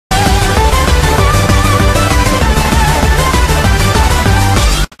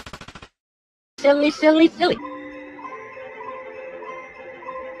Silly, silly, silly.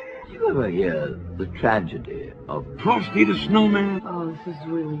 Did you ever hear the tragedy of Frosty the Snowman? Oh, this is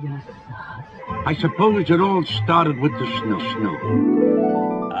really gonna suck. I suppose it all started with the snow.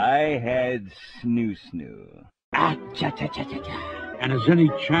 I had snoo. Ah, cha-cha-cha-cha-cha. And as any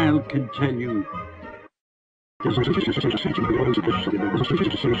child can tell you, for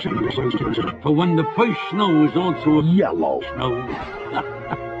when the first snow was also a yellow snow,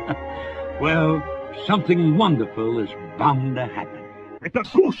 well, something wonderful is bound to happen. It's a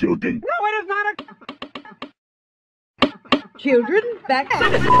school shooting. No, it is not a... Children, back up.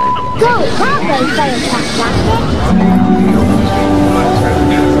 Go, Papa,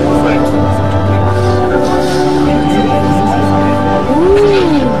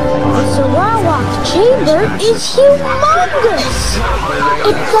 the Sarawak chamber is humongous!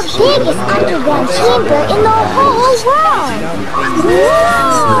 It's the biggest underground chamber in the whole world!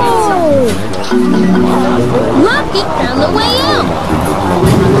 Whoa! Look, it found the way out!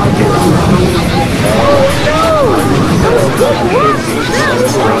 Oh no! Those big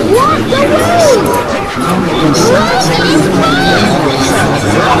rocks blocked the way! Run and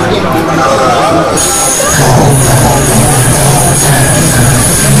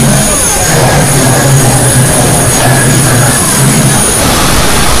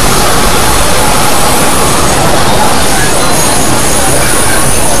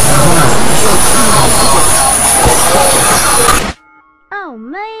Oh,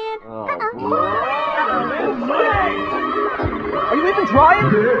 man. Are you even trying?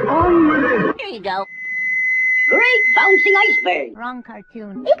 Here you go. Great bouncing iceberg. Wrong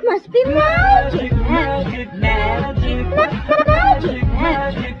cartoon. it must be magic! Magic, magic, magic,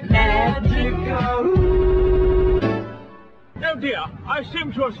 magic, Oh dear, I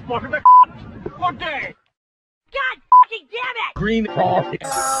seem to have spotted a Good day. God fucking damn it! green Froffy.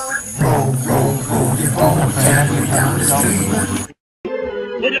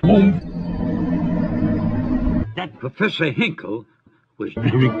 That Professor Hinkle was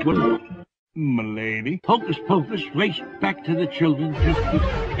very good. M'lady. Hocus Pocus raced back to the children just as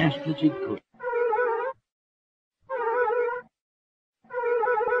fast as he could.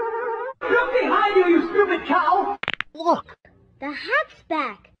 Look behind you, you stupid cow! Look. The hat's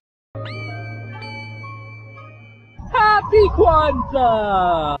back! Happy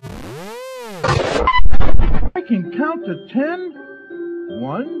Kwanzaa! I can count to 10.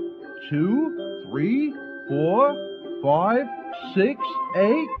 1, 2, 3, 4, 5, 6,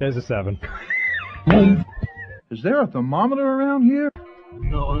 8. There's a 7. Is there a thermometer around here?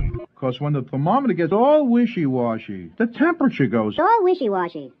 No. Because when the thermometer gets all wishy-washy, the temperature goes. All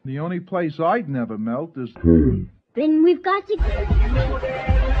wishy-washy. The only place I'd never melt is... Then we've got to...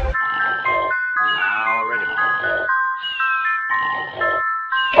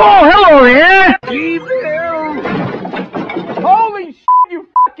 Oh, hello there! Holy shit, you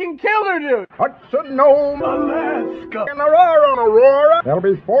fucking killed her, dude! Hudson, Nome, Alaska, and Aurora. That'll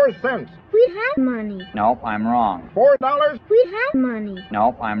be 4 cents. We have money. Nope, I'm wrong. We $4. have money.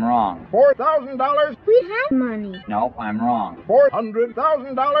 Nope, I'm wrong. $4,000. We have money. Nope, I'm wrong.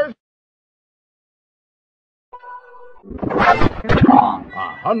 $400,000. Wrong.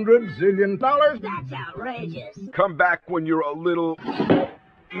 $100 zillion. That's outrageous. Come back when you're a little...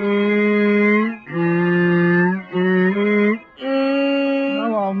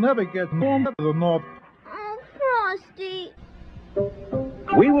 No, I'll never get more to the north. Oh, Frosty.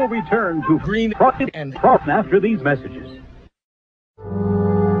 We will return to Green Frosty and Frost after these messages.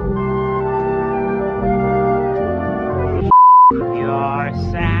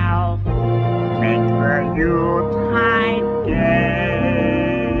 Yourself, and for you kind day.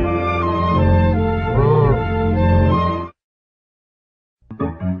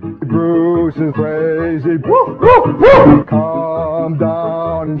 Bruce is crazy. Woo, woo, woo. Calm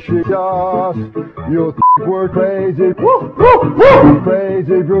down, she just. You think we're crazy. Woo, woo, woo.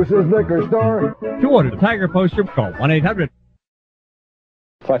 Crazy Bruce's liquor store. To order the Tiger poster, call 1-800.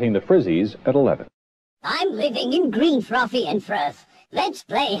 Fighting the Frizzies at 11. I'm living in green Froffy and Froth. Let's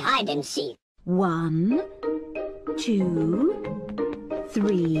play hide and seek. 1, 2,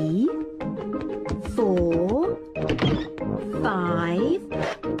 3, 4, 5,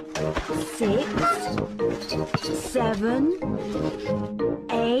 6, 7,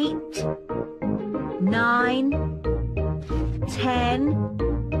 8, 9,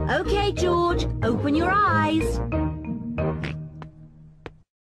 10. Okay, George, open your eyes.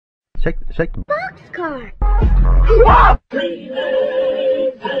 Second. Boxcar.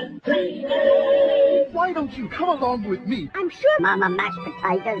 Why don't you come along with me? I'm sure Mama mashed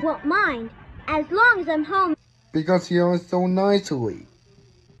potatoes. won't mind, as long as I'm home. Because you're so nicely.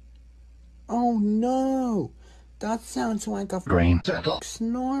 Oh no! That sounds like a Brain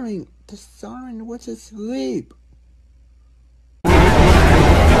snoring. The siren was asleep.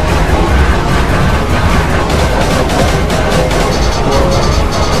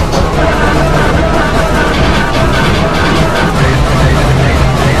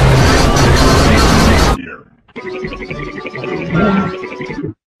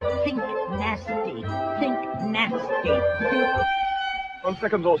 Think nasty. Think nasty. On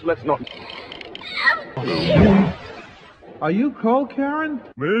second thoughts, let's not. Are you cold, Karen?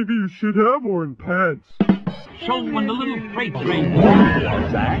 Maybe you should have worn pants. So when the little freight train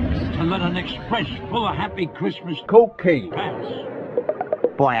was to let an express full of happy Christmas Cocaine. pass,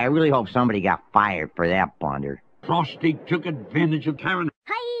 Boy, I really hope somebody got fired for that blunder. Frosty took advantage of Karen.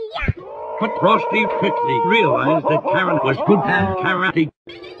 Hi-ya! But Frosty quickly realized that Karen was good at karate.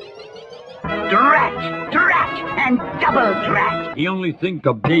 Drat, and double drat. The only thing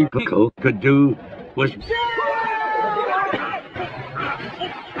the big pickle could do was...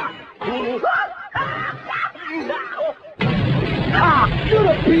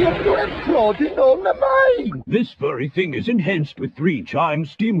 This very thing is enhanced with 3 chime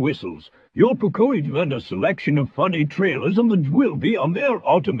steam whistles. You're going to run a selection of funny trailers and the will be on there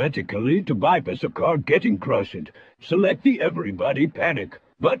automatically to bypass a car getting crushed. Select the Everybody Panic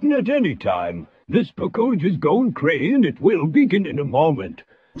button at any time. This package is going crazy and it will begin in a moment.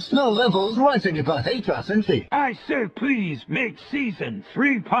 Snow levels rising about 8%. I say please make season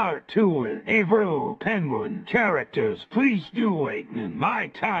 3 part 2 with Avro Penguin characters. Please do wait in my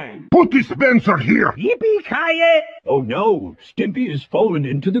time. Put dispenser here! Yippee-ki-yay! Oh no, Stimpy has fallen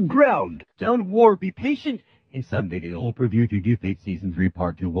into the ground. Don't worry, be patient. And someday the whole preview to do Fate Season 3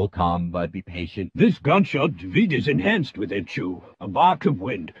 Part 2 will come, but be patient. This gunshot David is enhanced with it, Chew. A bark of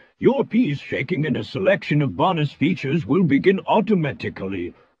wind. Your piece shaking and a selection of bonus features will begin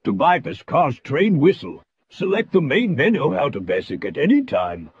automatically. To bypass car's train whistle, select the main menu how to basic at any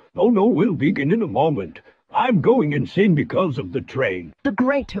time. Oh no, we'll begin in a moment. I'm going insane because of the train. The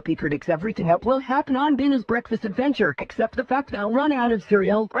Great Tuppy predicts everything that will happen on Dina's breakfast adventure, except the fact that I'll run out of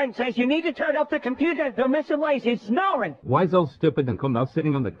cereal. Princess, you need to turn off the computer. The Mr. Lace is snoring. Why so stupid and come out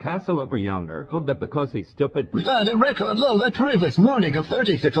sitting on the castle over yonder? Hold that because he's stupid. We found a record low the previous morning of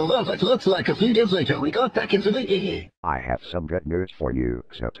 36 below. It looks like a few days later we got back into the I have some good news for you.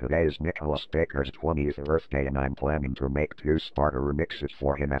 So today is Nicholas Baker's 20th birthday and I'm planning to make 2 starter remixes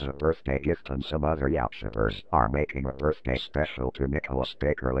for him as a birthday gift, and some other Yautschers are making a birthday special to Nicholas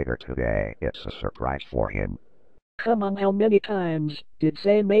Baker later today. It's a surprise for him. Come on, how many times did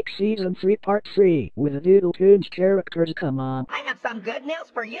they make Season 3 Part 3 with Doodle Tunes characters? Come on. I have some good news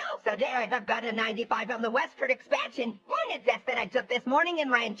for you. So there I've got a 95 on the Westford expansion. Hornet test that I took this morning in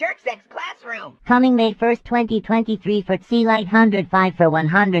Ryan Jerksek's classroom. Coming May 1st, 2023 for Sea-Light 105 for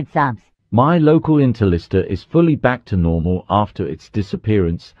 100 subs. My local Interlister is fully back to normal after its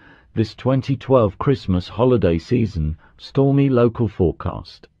disappearance this 2012 Christmas holiday season. Stormy local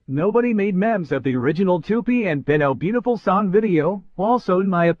forecast. Nobody made memes of the original Tupi and Benno Beautiful song video. Also, in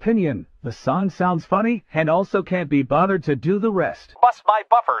my opinion, the song sounds funny and also can't be bothered to do the rest. Bust my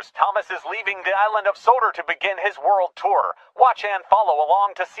buffers. Thomas is leaving the island of Sodor to begin his world tour. Watch and follow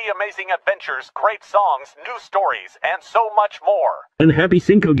along to see amazing adventures, great songs, new stories, and so much more. And happy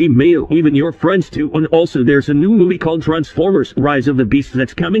Cinco de Mayo, even your friends too. And also there's a new movie called Transformers, Rise of the Beast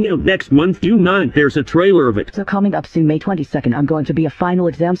that's coming out next month, June 9th. There's a trailer of it. So coming up soon, May 22nd, I'm going to be a final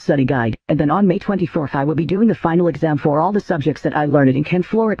exam study guide. And then on May 24th, I will be doing the final exam for all the subjects that I learned in Ken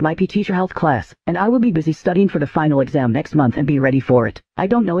Floor at my teacher health class. And I will be busy studying for the final exam next month and be ready for it. I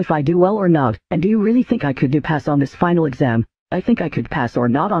don't know if I do well or not. And do you really think I could pass on this final exam? I think I could pass or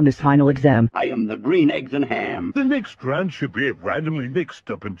not on this final exam. I am the green eggs and ham. The next round should be randomly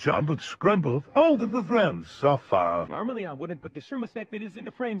mixed up and jumbled scrambled. All of the friends so far. Normally I wouldn't, but the sure mistake that is in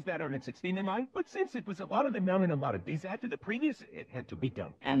the frames that are in 16 in mine. But since it was a lot of them down and a lot of these after the previous, it had to be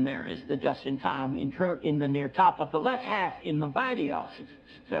done. And there is the just-in-time intro in the near top of the left half in the video.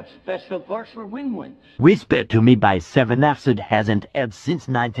 That's special course for win-wins. Whispered to me by 7 Acid hasn't aired since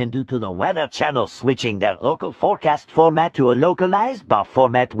 19 due to the Weather Channel switching their local forecast format to a localized bar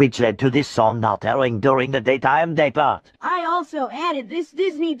format, which led to this song not airing during the daytime day part. I also added this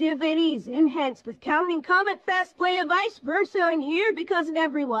Disney DVDs enhanced with Counting Comet Fast Play and vice versa in here because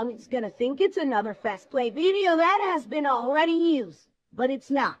everyone is gonna think it's another Fast Play video that has been already used. But it's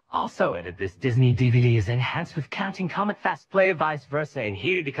not. Also added this Disney DVD is enhanced with Counting Comet Fast Play vice versa in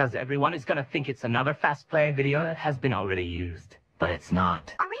here because everyone is gonna think it's another Fast Play video that has been already used. But it's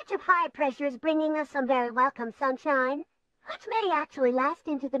not. A reach of high pressure is bringing us some very welcome sunshine. What may actually last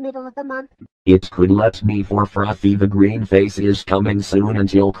into the middle of the month? It could let me for Froffy the green face is coming soon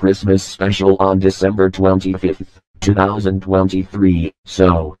until Christmas special on December 25th, 2023,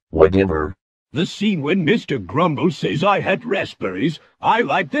 so, whatever. The scene when Mr. Grumble says I had raspberries. I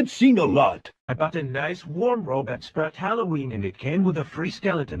like that scene a lot. I bought a nice warm robe at Sprout Halloween and it came with a free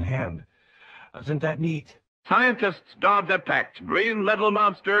skeleton hand. Isn't that neat? Scientists don't detect green little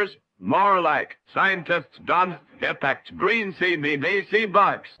monsters. More like scientists don't detect green sea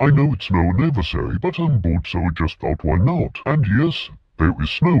bugs. I know it's no adversary, but I'm bored, so I just thought why not? And yes, there is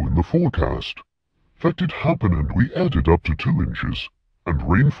snow in the forecast. That did happen, and we added up to 2 inches. And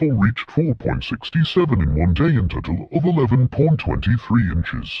rainfall reached 4.67 in one day and total of 11.23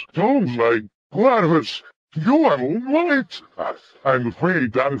 inches. Oh my goodness, you are right. I'm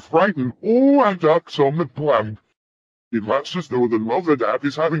afraid I'm frightened. Oh, and ducks on the ground. It lets us know the mother duck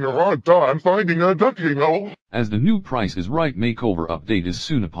is having a hard time finding a ducking hole. As the new Price is Right makeover update is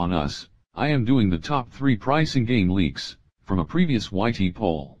soon upon us, I am doing the top 3 pricing game leaks from a previous YT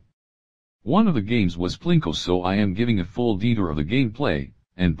poll. One of the games was Plinko, so I am giving a full detour of the gameplay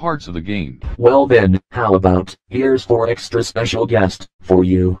and parts of the game. Well then, how about, here's 4 extra special guests for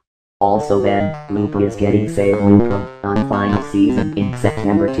you. Also then, Lupa is getting Save Lupa on final season in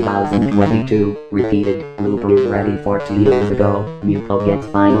September 2022. Repeated, Lupa is ready for 2 years ago. Mupo gets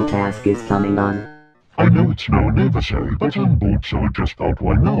final task is coming on. I know it's no adversary, but I'm bored, so I just thought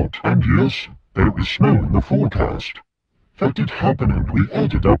why not? And yes, there is snow in the forecast. That did happen, and we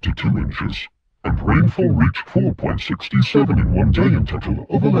added up to 2 inches. And rainfall reached 4.67 in one day and total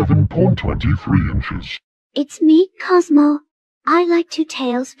of 11.23 inches. It's me, Cosmo. I like 2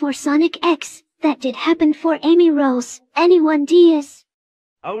 tails for Sonic X. That did happen for Amy Rose. Anyone Diaz?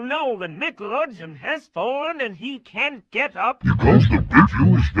 Oh no, the Nickelodeon has fallen and he can't get up. Because the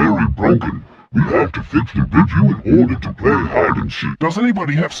video is very broken. We have to fix the video in order to play hide and seek. Does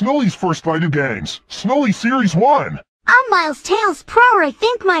anybody have Snully's first fighting games? Snully Series 1! I'm Miles Tails Pro. I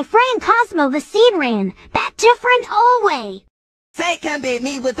think my friend Cosmo the Seed ran. That different always. Say can beat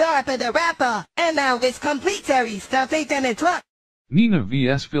me with Arthur the Rapper. And now it's complete series. Stuff ain't in a truck. Nina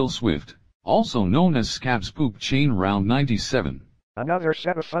vs Phil Swift, also known as Scab Spook Chain Round 97. Another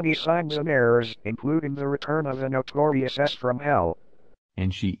set of funny signs and errors, including the return of the notorious S from Hell.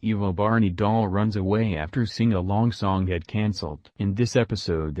 And she evil Barney doll runs away after sing-along song get cancelled. In this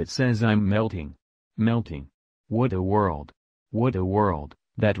episode that says I'm melting. Melting. What a world. What a world.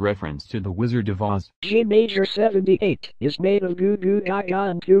 That reference to the Wizard of Oz. G Major 78 is made of Goo Goo Gaga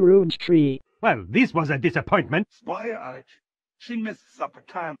and 2 Runes Tree. Well, this was a disappointment. Why, she misses up her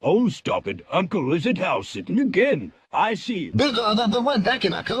time. Oh, stop it. Uncle is at house sitting again. I see. Bigger than the one back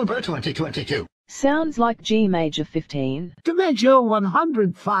in October 2022. Sounds like G Major 15. The Major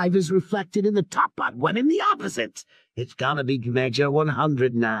 105 is reflected in the top part when in the opposite. It's gonna be Major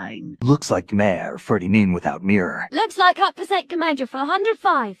 109. Looks like Mare 39 without mirror. Looks like opposite Major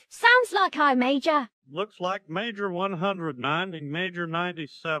 405. Sounds like I Major. Looks like Major 109 and Major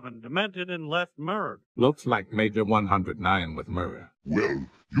 97, demented and left mirrored. Looks like Major 109 with mirror. Well,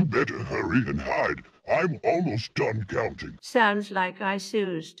 you better hurry and hide. I'm almost done counting. Sounds like I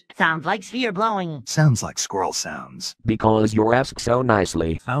soused. Sounds like sphere blowing. Sounds like squirrel sounds. Because you ask so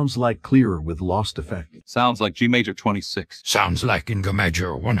nicely. Sounds like clearer with lost effect. Sounds like G Major 26. Sounds like in G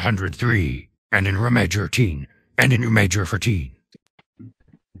Major 103, and in Re Major 10, and in U Major 14.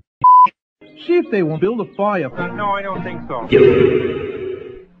 See if they won't build a fire. No, I don't think so.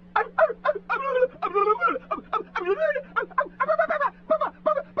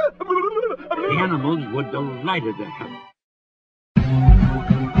 The animals were delighted to have it.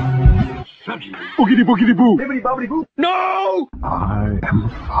 Suddenly, boogity boogity boo! Bibbidi bobbidi boo! No! I am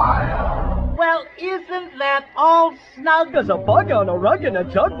fire. Well, isn't that all snug? There's a bug on a rug and a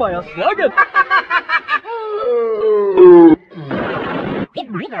jug by a slugget.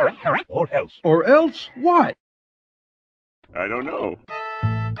 Or else. Or else what? I don't know.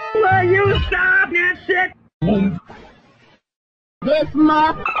 Will you stop that shit? This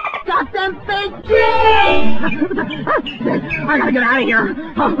mop got them fake cheese! I gotta get out of here!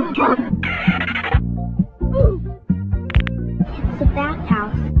 It's a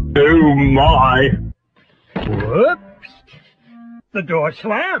bathhouse. Oh my! Whoops! The door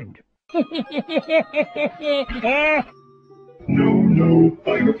slammed! No,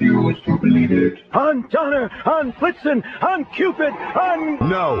 I refuse to believe it. On Donner, on Blitzen, on Cupid, on...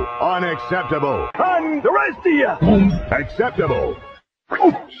 No, unacceptable. On the rest of you! Acceptable.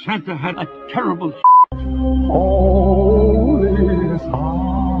 Santa had a terrible... All is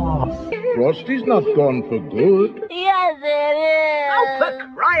lost. Frosty's not gone for good. Yes, it is! Oh, for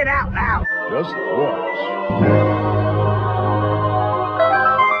crying out loud! Just watch.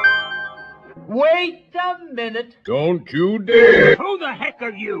 Wait a minute. Don't you dare! Who the heck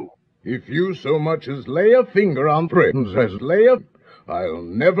are you? If you so much as lay a finger on Prince as lay a... I'll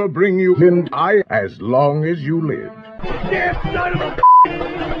never bring you in as long as you live. Damn son of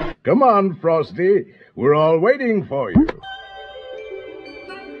a... Come on, Frosty. We're all waiting for you.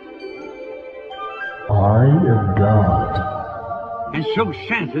 I am God. And so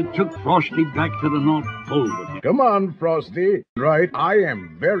Santa took Frosty back to the North Pole with him. Come on, Frosty. Right, I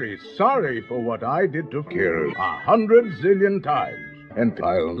am very sorry for what I did to Kira 100 zillion times. And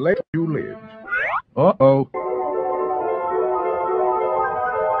I'll let you live. Uh-oh.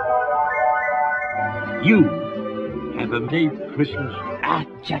 You have a made Christmas. Ah,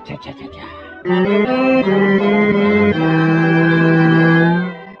 cha-cha-cha-cha-cha.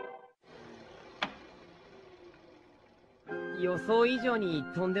 予想以上に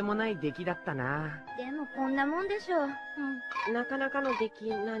とんでもない出来だったな。でもこんなもんでしょう。なかなかの出来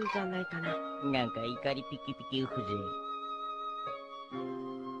なんじゃないかな。なんか怒りピキピキ風情。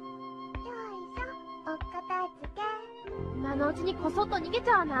お片付け。今のうちにこそっと逃げち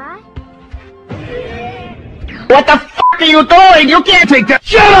ゃわない？ What the fuck are you doing? You can't take that.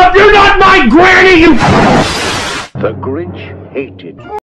 Shut up! You're not my granny, you... The Grinch hated